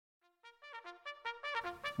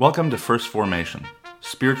Welcome to First Formation,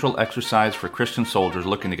 spiritual exercise for Christian soldiers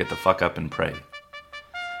looking to get the fuck up and pray.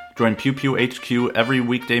 Join Pew Pew HQ every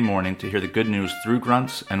weekday morning to hear the good news through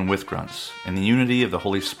grunts and with grunts, in the unity of the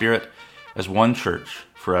Holy Spirit as one church,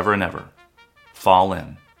 forever and ever. Fall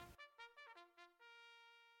in.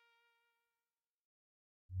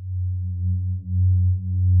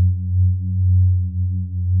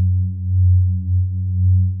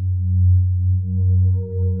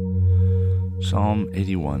 Psalm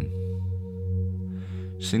 81.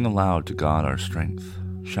 Sing aloud to God our strength.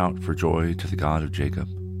 Shout for joy to the God of Jacob.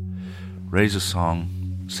 Raise a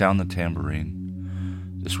song, sound the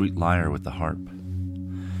tambourine, the sweet lyre with the harp.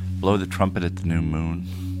 Blow the trumpet at the new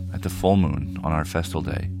moon, at the full moon on our festal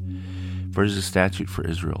day. For it is a statute for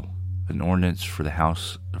Israel, an ordinance for the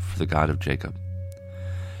house, for the God of Jacob.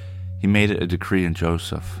 He made it a decree in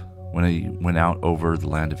Joseph when he went out over the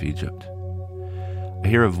land of Egypt. I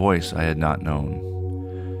hear a voice I had not known.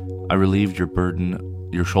 I relieved your burden,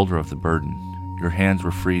 your shoulder of the burden. Your hands were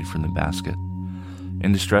freed from the basket.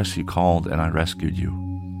 In distress you called, and I rescued you.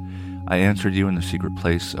 I answered you in the secret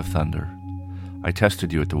place of thunder. I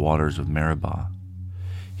tested you at the waters of Meribah.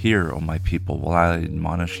 Hear, O my people, while I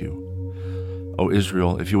admonish you. O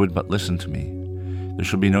Israel, if you would but listen to me, there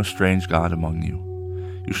shall be no strange god among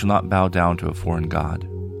you. You shall not bow down to a foreign god.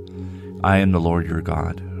 I am the Lord your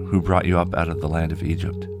God, who brought you up out of the land of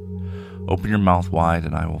Egypt. Open your mouth wide,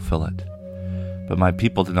 and I will fill it. But my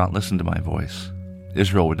people did not listen to my voice.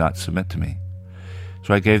 Israel would not submit to me.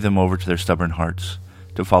 So I gave them over to their stubborn hearts,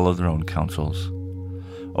 to follow their own counsels.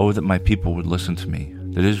 Oh, that my people would listen to me,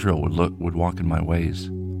 that Israel would walk in my ways.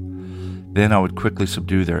 Then I would quickly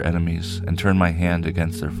subdue their enemies, and turn my hand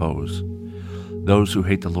against their foes. Those who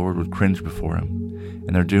hate the Lord would cringe before him,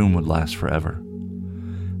 and their doom would last forever.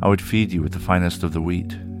 I would feed you with the finest of the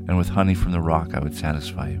wheat, and with honey from the rock I would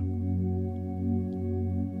satisfy you.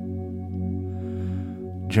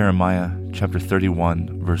 Jeremiah chapter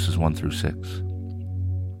 31, verses 1 through 6.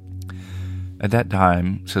 At that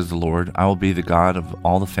time, says the Lord, I will be the God of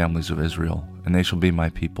all the families of Israel, and they shall be my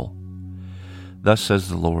people. Thus says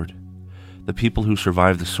the Lord, the people who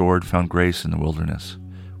survived the sword found grace in the wilderness.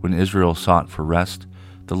 When Israel sought for rest,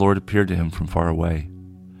 the Lord appeared to him from far away.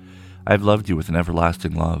 I have loved you with an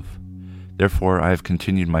everlasting love. Therefore I have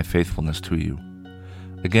continued my faithfulness to you.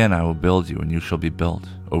 Again I will build you, and you shall be built,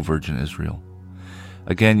 O Virgin Israel.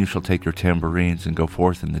 Again you shall take your tambourines and go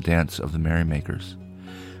forth in the dance of the merrymakers.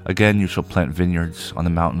 Again you shall plant vineyards on the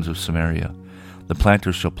mountains of Samaria. The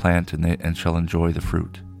planters shall plant and shall enjoy the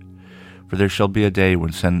fruit. For there shall be a day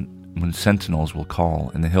when sentinels will call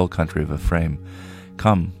in the hill country of Ephraim,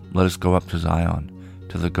 Come, let us go up to Zion,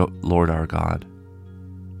 to the Lord our God.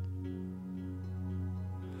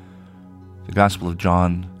 The Gospel of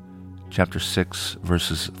John, chapter 6,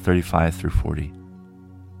 verses 35 through 40.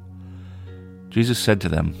 Jesus said to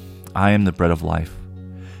them, I am the bread of life.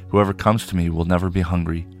 Whoever comes to me will never be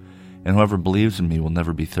hungry, and whoever believes in me will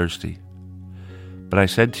never be thirsty. But I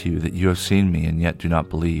said to you that you have seen me and yet do not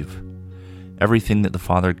believe. Everything that the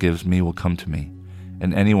Father gives me will come to me,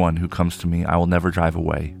 and anyone who comes to me I will never drive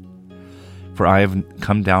away. For I have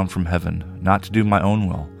come down from heaven, not to do my own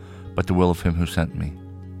will, but the will of him who sent me.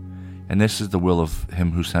 And this is the will of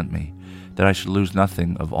him who sent me, that I should lose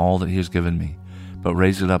nothing of all that he has given me, but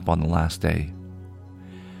raise it up on the last day.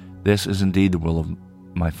 This is indeed the will of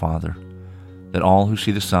my Father, that all who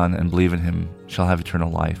see the Son and believe in him shall have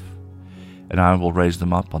eternal life, and I will raise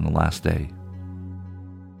them up on the last day.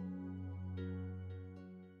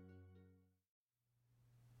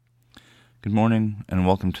 Good morning, and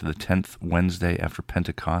welcome to the 10th Wednesday after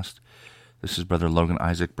Pentecost. This is Brother Logan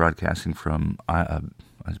Isaac broadcasting from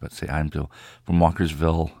from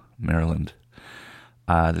Walkersville, Maryland.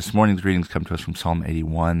 This morning's readings come to us from Psalm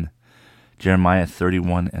 81, Jeremiah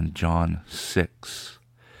 31, and John 6.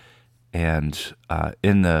 And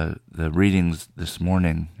in the readings this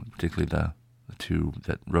morning, particularly the two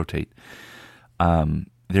that rotate,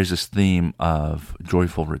 there's this theme of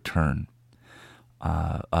joyful return,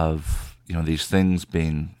 of these things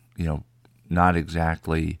being not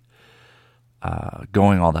exactly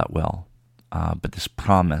going all that well, but this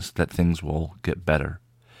promise that things will get better.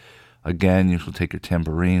 Again, you shall take your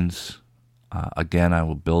tambourines. Again, I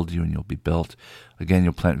will build you, and you'll be built. Again,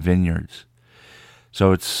 you'll plant vineyards.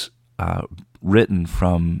 So it's written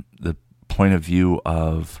from the point of view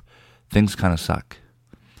of things kind of suck.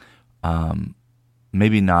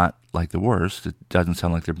 Maybe not like the worst. It doesn't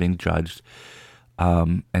sound like they're being judged.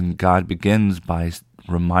 And God begins by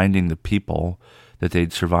reminding the people that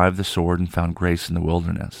they'd survived the sword and found grace in the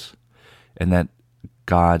wilderness, and that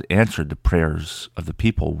God answered the prayers of the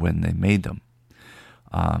people when they made them.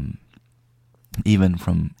 even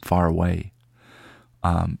from far away.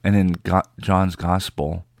 And in John's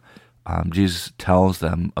Gospel, Jesus tells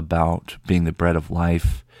them about being the bread of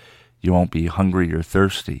life. You won't be hungry or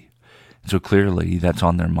thirsty. So clearly that's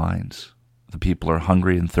on their minds. The people are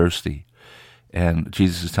hungry and thirsty. And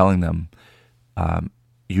Jesus is telling them,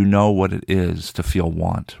 you know what it is to feel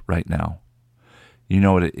want right now. You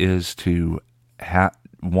know what it is to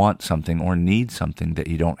want something or need something that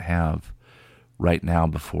you don't have right now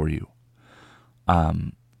before you.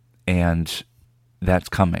 And that's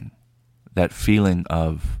coming. That feeling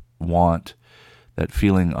of want, that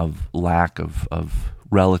feeling of lack of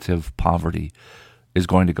relative poverty is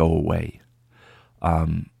going to go away.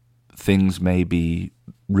 Things may be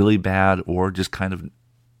really bad or just kind of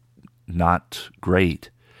not great.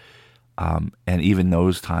 And even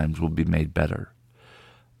those times will be made better.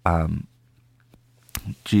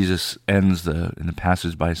 Jesus ends in the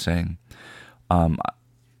passage by saying, I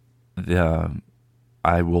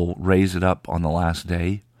will raise it up on the last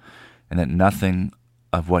day, and that nothing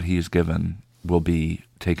of what he has given will be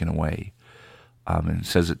taken away. And it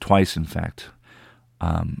says it twice, in fact.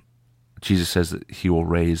 Jesus says that he will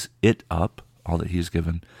raise it up, all that he has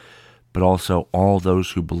given, but also all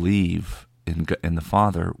those who believe in the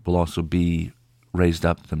Father will also be raised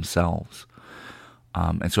up themselves.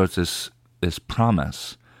 And so it's this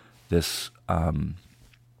promise, this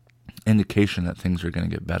indication that things are going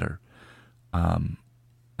to get better,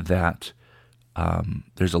 that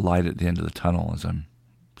there's a light at the end of the tunnel, as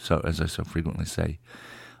I so frequently say.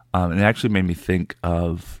 And it actually made me think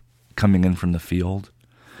of coming in from the field.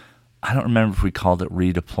 I don't remember if we called it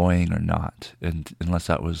redeploying or not, unless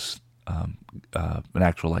that was an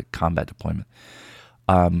actual combat deployment.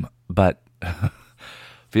 But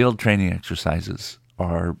field training exercises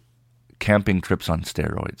are camping trips on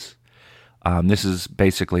steroids. This is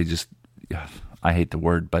basically just, I hate the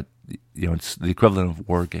word, but it's the equivalent of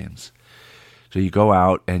war games. So you go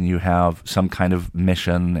out and you have some kind of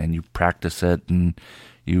mission and you practice it and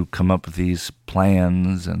you come up with these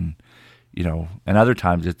plans and and other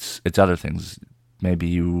times it's other things. Maybe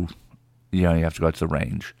you have to go out to the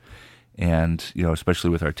range, and especially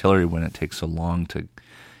with artillery when it takes so long to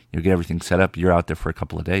get everything set up, you're out there for a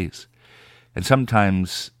couple of days, and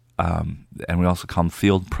sometimes and we also call them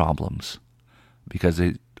field problems because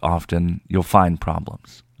you'll find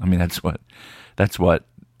problems. I mean that's what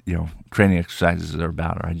training exercises are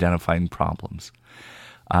about, are identifying problems.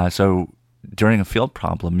 So during a field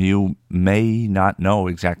problem, you may not know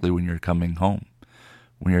exactly when you're coming home,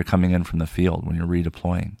 when you're coming in from the field, when you're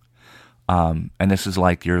redeploying. And this is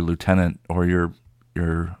like your lieutenant or your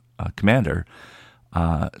commander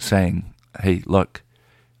saying, hey, look,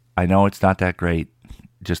 I know it's not that great.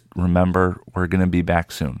 Just remember, we're going to be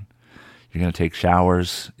back soon. You're going to take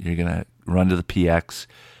showers. You're going to run to the PX,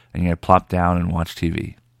 and you're going to plop down and watch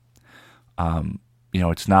TV.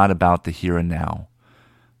 It's not about the here and now.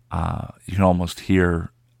 You can almost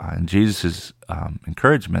hear in Jesus'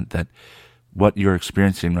 encouragement that what you're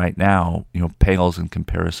experiencing right now, pales in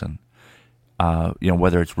comparison.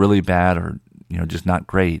 Whether it's really bad or just not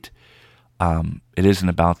great, it isn't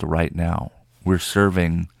about the right now. We're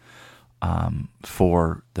serving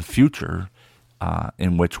for the future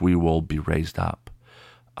in which we will be raised up.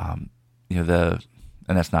 And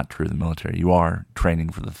that's not true of the military. You are training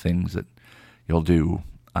for the things that you'll do.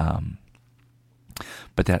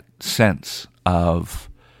 But that sense of,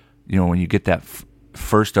 when you get that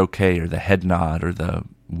first okay or the head nod or the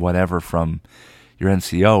whatever from your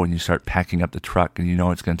NCO and you start packing up the truck and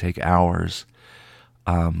it's going to take hours,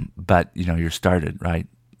 but you're started, right?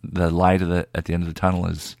 The light at the end of the tunnel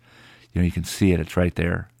is, you can see it, it's right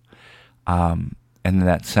there. And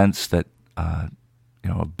that sense that,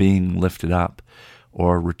 being lifted up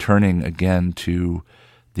or returning again to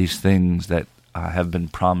these things that have been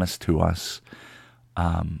promised to us,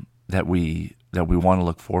 that we want to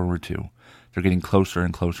look forward to. They're getting closer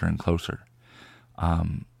and closer and closer.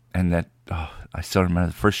 And that, I still remember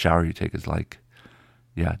the first shower you take is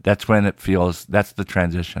that's when it feels, that's the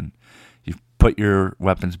transition. You've put your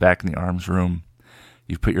weapons back in the arms room.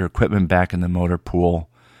 You've put your equipment back in the motor pool.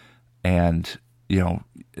 And,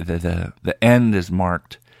 the end is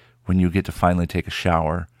marked when you get to finally take a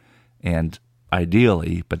shower and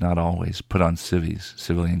ideally, but not always, put on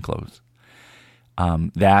civilian clothes.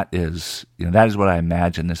 That is what I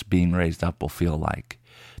imagine this being raised up will feel like.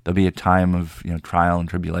 There'll be a time of trial and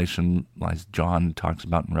tribulation, as John talks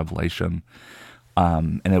about in Revelation,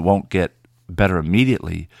 and it won't get better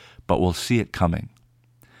immediately, but we'll see it coming.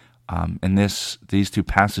 And these two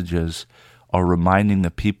passages are reminding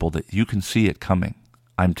the people that you can see it coming.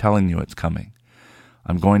 I'm telling you it's coming.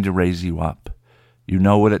 I'm going to raise you up. You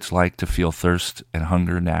know what it's like to feel thirst and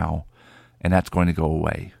hunger now, and that's going to go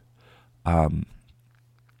away.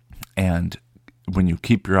 And when you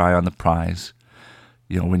keep your eye on the prize,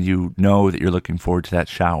 when you know that you're looking forward to that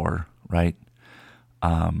shower, right?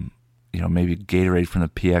 Maybe Gatorade from the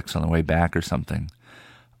PX on the way back or something.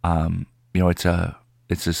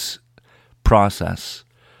 It's this process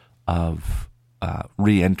of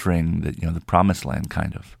re-entering the promised land,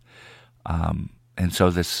 kind of. And so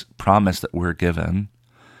this promise that we're given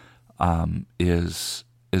is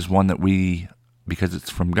one that we, because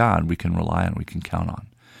it's from God, we can rely on, we can count on.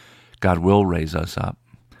 God will raise us up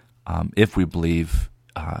if we believe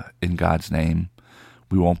in God's name.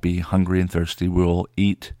 We won't be hungry and thirsty. We will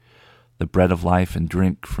eat the bread of life and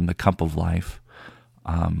drink from the cup of life,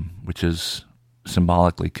 which is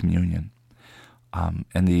symbolically communion.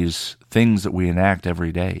 And these things that we enact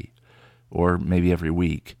every day, or maybe every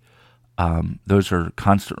week, those are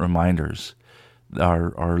constant reminders.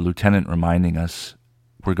 Our lieutenant reminding us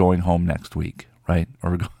we're going home next week, right?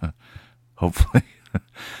 Or hopefully.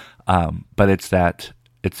 But it's that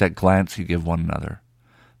glance you give one another,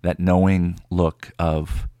 that knowing look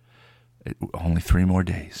of only 3 more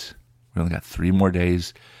days. We only got 3 more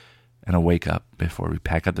days and a wake up before we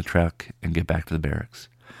pack up the truck and get back to the barracks.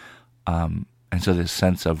 And so this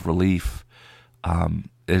sense of relief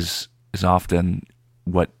is often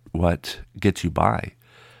what gets you by,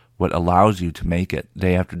 what allows you to make it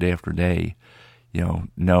day after day after day.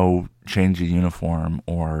 No change of uniform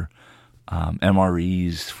or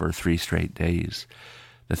MREs for 3 straight days.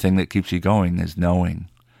 The thing that keeps you going is knowing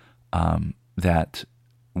that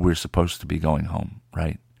we're supposed to be going home,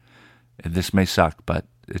 right? This may suck, but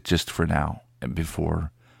it's just for now,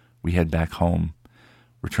 before we head back home,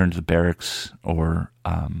 return to the barracks, or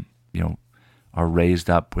are raised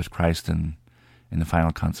up with Christ in the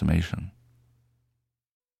final consummation.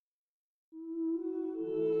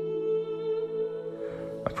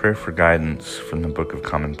 A prayer for guidance from the Book of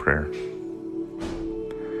Common Prayer.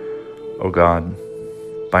 O God,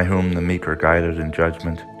 by whom the meek are guided in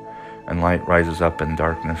judgment, and light rises up in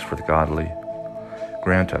darkness for the godly,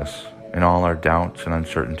 grant us, in all our doubts and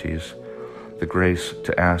uncertainties, the grace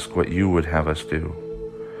to ask what you would have us do,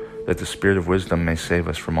 that the Spirit of wisdom may save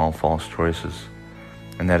us from all false choices,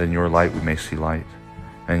 and that in your light we may see light,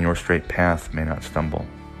 and in your straight path may not stumble.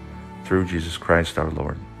 Through Jesus Christ our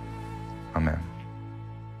Lord. Amen.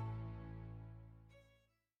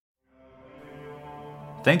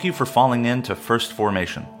 Thank you for falling in to First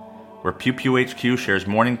Formation, where Pew Pew HQ shares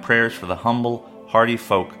morning prayers for the humble, hardy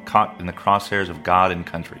folk caught in the crosshairs of God and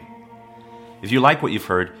country. If you like what you've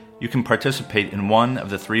heard, you can participate in one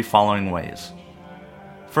of the 3 following ways.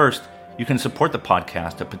 First, you can support the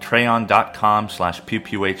podcast at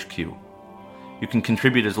patreon.com/pewpewhq. You can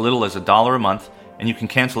contribute as little as $1 a month, and you can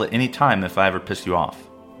cancel at any time if I ever piss you off.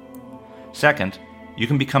 Second, you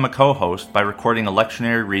can become a co-host by recording a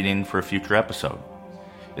lectionary reading for a future episode.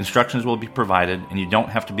 Instructions will be provided, and you don't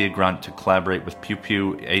have to be a grunt to collaborate with Pew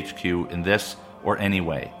Pew HQ in this or any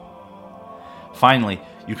way. Finally,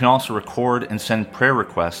 you can also record and send prayer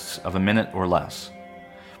requests of a minute or less.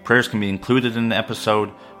 Prayers can be included in the episode,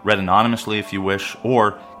 read anonymously if you wish,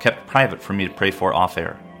 or kept private for me to pray for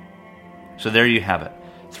off-air. So there you have it,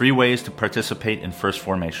 3 ways to participate in First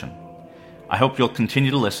Formation. I hope you'll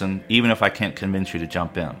continue to listen, even if I can't convince you to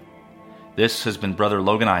jump in. This has been Brother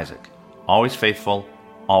Logan Isaac, always faithful,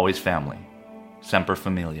 always family. Semper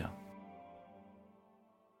Familia.